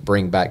one to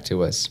bring back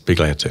to us. Be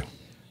glad to.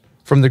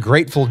 From the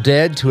Grateful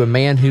Dead to a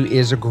man who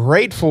is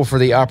grateful for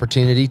the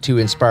opportunity to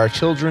inspire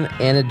children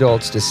and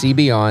adults to see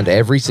beyond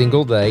every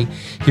single day,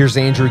 here's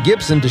Andrew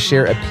Gibson to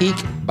share a peek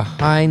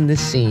behind the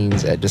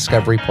scenes at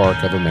Discovery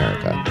Park of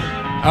America.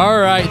 All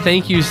right,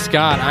 thank you,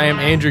 Scott. I am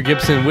Andrew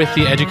Gibson with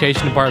the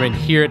Education Department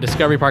here at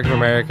Discovery Park of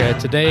America.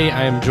 Today,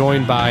 I am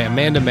joined by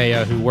Amanda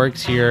Mayo, who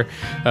works here,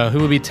 who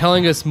will be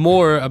telling us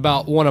more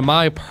about one of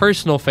my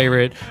personal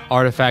favorite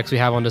artifacts we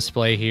have on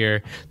display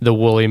here, the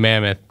woolly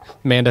mammoth.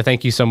 Amanda,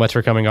 thank you so much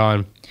for coming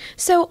on.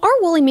 So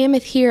our woolly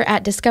mammoth here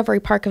at Discovery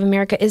Park of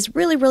America is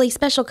really, really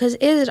special because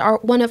it is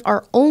one of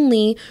our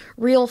only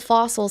real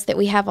fossils that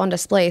we have on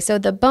display. So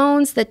the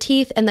bones, the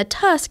teeth, and the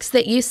tusks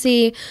that you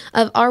see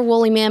of our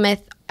woolly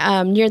mammoth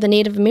near the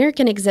Native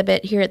American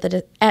exhibit here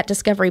at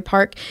Discovery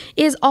Park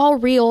is all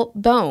real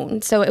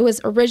bone. So it was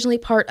originally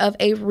part of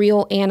a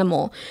real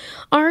animal.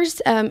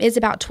 Ours is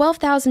about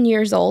 12,000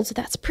 years old, so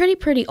that's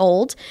pretty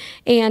old.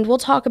 And we'll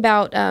talk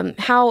about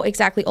how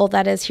exactly old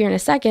that is here in a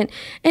second.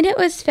 And it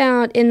was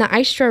found in the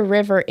Istra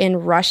River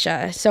in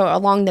Russia. So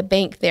along the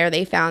bank there,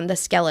 they found the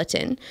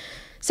skeleton.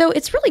 So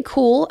it's really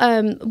cool.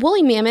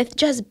 Woolly mammoth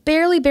just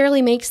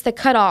barely makes the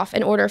cutoff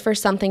in order for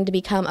something to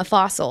become a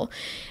fossil.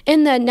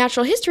 In the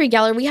Natural History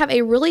Gallery, we have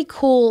a really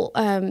cool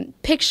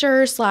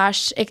picture /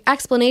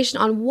 explanation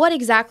on what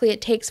exactly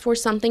it takes for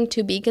something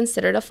to be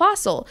considered a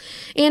fossil.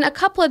 And a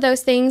couple of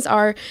those things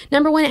are,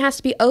 number one, it has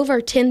to be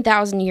over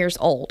 10,000 years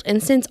old.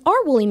 And since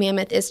our woolly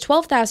mammoth is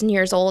 12,000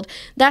 years old,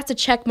 that's a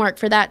check mark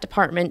for that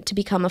department to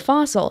become a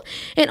fossil.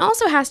 It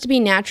also has to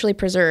be naturally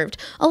preserved.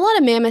 A lot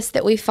of mammoths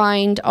that we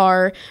find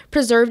are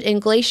preserved in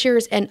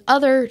glaciers and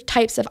other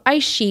types of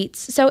ice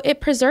sheets, so it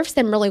preserves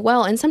them really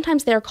well, and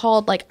sometimes they're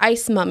called like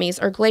ice mummies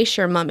or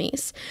glacier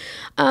mummies.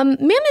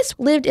 Mammoths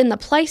lived in the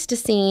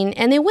Pleistocene,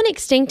 and they went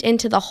extinct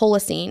into the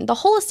Holocene. The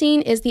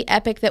Holocene is the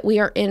epoch that we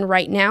are in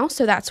right now,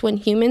 so that's when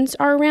humans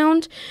are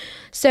around.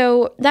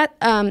 So that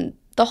the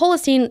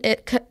Holocene,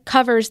 it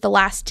covers the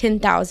last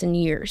 10,000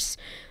 years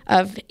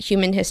of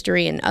human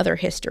history and other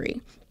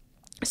history.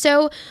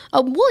 So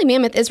a woolly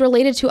mammoth is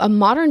related to a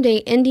modern-day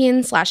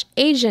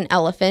Indian/Asian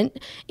elephant,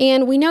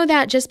 and we know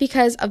that just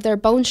because of their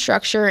bone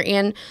structure,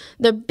 and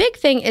the big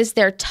thing is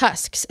their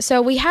tusks.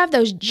 So we have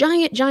those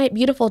giant,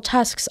 beautiful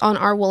tusks on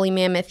our woolly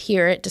mammoth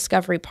here at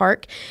Discovery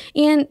Park,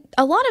 and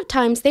a lot of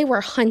times they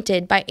were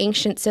hunted by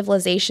ancient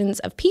civilizations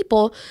of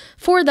people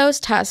for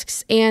those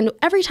tusks, and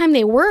every time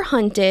they were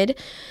hunted,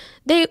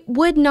 they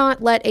would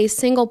not let a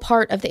single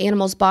part of the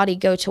animal's body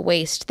go to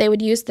waste. They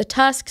would use the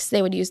tusks,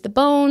 they would use the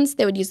bones,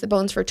 they would use the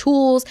bones for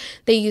tools,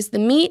 they used the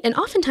meat, and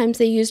oftentimes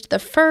they used the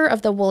fur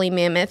of the woolly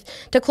mammoth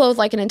to clothe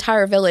like an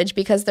entire village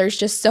because there's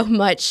just so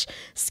much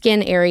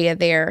skin area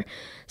there.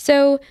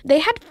 So they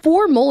had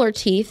 4 molar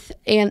teeth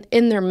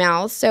in their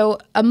mouths. So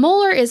a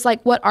molar is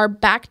like what our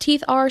back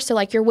teeth are, so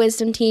like your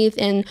wisdom teeth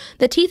and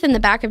the teeth in the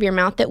back of your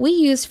mouth that we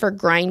use for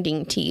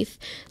grinding teeth.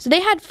 So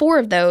they had 4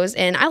 of those,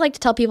 and I like to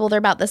tell people they're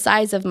about the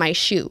size of my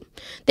shoe.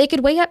 They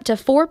could weigh up to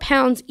 4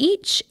 pounds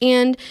each,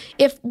 and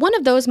if one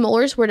of those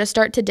molars were to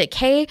start to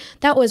decay,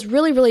 that was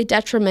really, really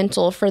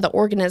detrimental for the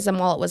organism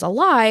while it was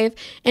alive,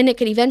 and it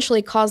could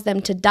eventually cause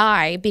them to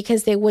die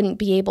because they wouldn't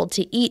be able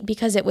to eat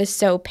because it was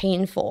so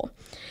painful.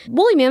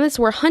 Woolly mammoths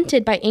were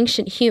hunted by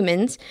ancient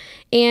humans,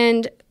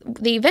 and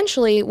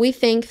eventually we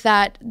think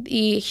that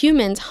the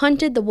humans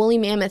hunted the woolly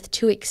mammoth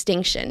to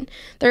extinction.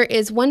 There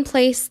is one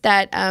place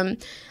that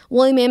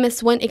woolly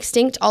mammoths went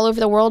extinct all over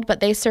the world, but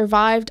they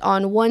survived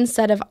on one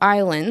set of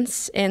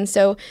islands, and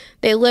so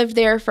they lived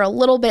there for a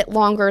little bit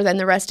longer than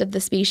the rest of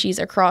the species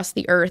across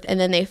the earth, and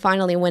then they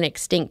finally went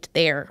extinct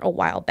there a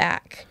while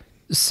back.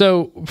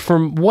 So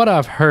from what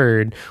I've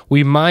heard,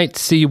 we might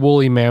see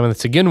woolly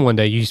mammoths again one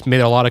day. You made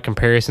a lot of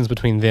comparisons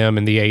between them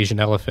and the Asian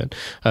elephant.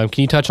 Can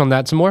you touch on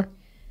that some more?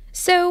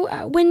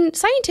 So when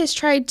scientists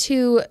tried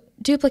to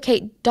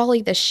duplicate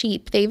Dolly the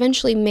sheep, they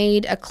eventually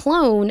made a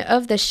clone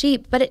of the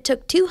sheep, but it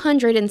took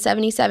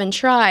 277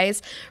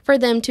 tries for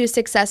them to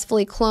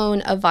successfully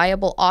clone a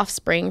viable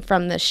offspring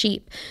from the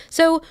sheep.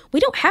 So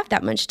we don't have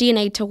that much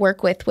DNA to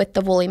work with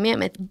the woolly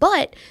mammoth,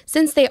 but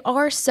since they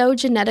are so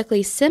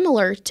genetically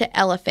similar to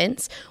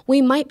elephants,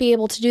 we might be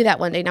able to do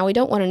that one day. Now, we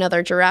don't want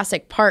another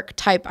Jurassic Park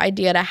type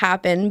idea to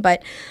happen,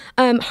 but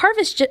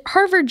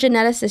Harvard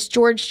geneticist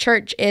George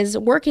Church is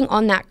working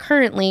on that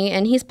currently,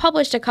 and he's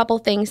published a couple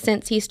things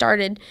since he started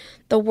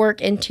the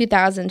work in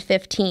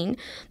 2015.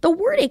 The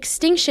word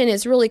extinction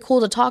is really cool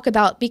to talk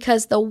about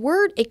because the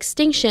word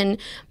extinction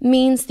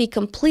means the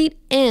complete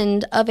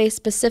end of a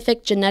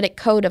specific genetic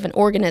code of an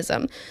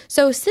organism.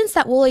 So since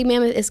that woolly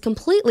mammoth is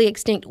completely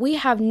extinct, we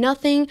have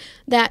nothing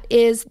that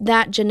is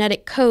that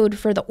genetic code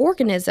for the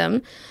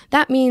organism.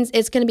 That means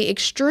it's going to be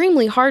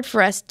extremely hard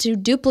for us to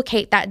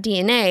duplicate that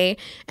DNA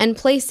and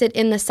place it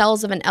in the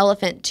cells of an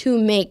elephant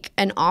to make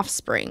an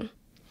offspring.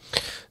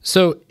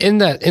 So in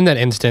that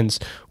instance,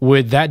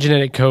 would that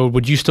genetic code,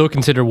 would you still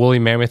consider woolly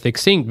mammoth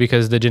extinct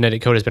because the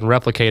genetic code has been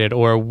replicated,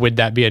 or would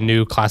that be a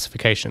new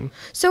classification?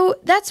 So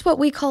that's what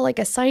we call like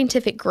a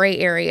scientific gray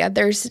area.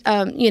 There's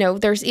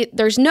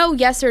no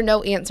yes or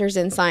no answers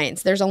in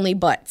science. There's only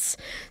buts.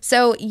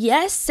 So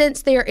yes,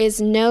 since there is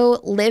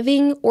no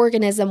living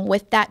organism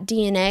with that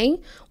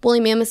DNA, woolly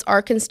mammoths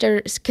are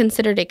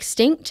considered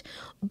extinct.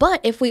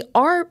 But if we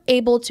are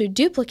able to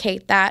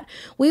duplicate that,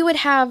 we would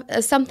have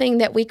something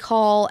that we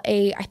call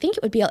I think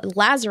it would be a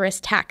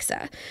Lazarus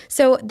taxa.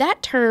 So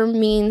that term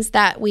means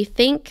that we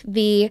think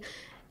the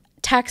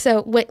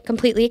taxa went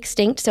completely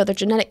extinct, so the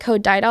genetic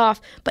code died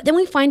off, but then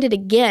we find it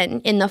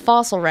again in the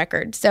fossil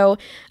record. So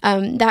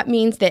that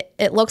means that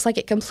it looks like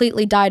it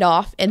completely died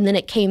off, and then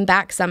it came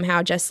back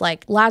somehow, just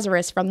like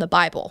Lazarus from the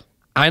Bible.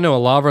 I know a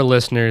lot of our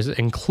listeners,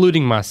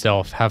 including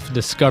myself, have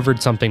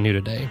discovered something new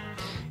today.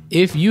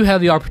 If you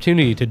have the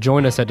opportunity to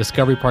join us at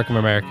Discovery Park of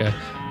America,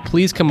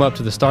 please come up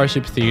to the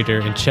Starship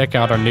Theater and check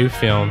out our new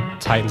film,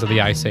 Titans of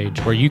the Ice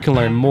Age, where you can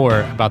learn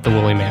more about the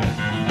woolly mammoth.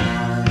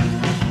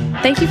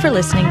 Thank you for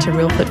listening to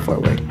Reelfoot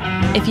Forward.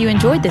 If you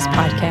enjoyed this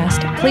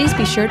podcast, please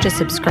be sure to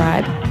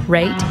subscribe,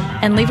 rate,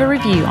 and leave a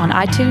review on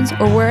iTunes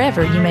or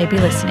wherever you may be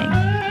listening.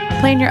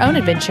 Plan your own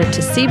adventure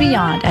to see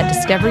beyond at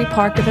Discovery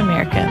Park of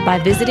America by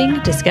visiting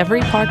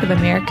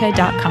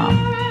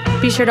discoveryparkofamerica.com.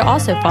 Be sure to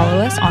also follow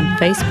us on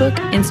Facebook,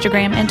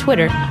 Instagram, and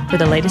Twitter for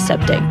the latest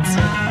updates.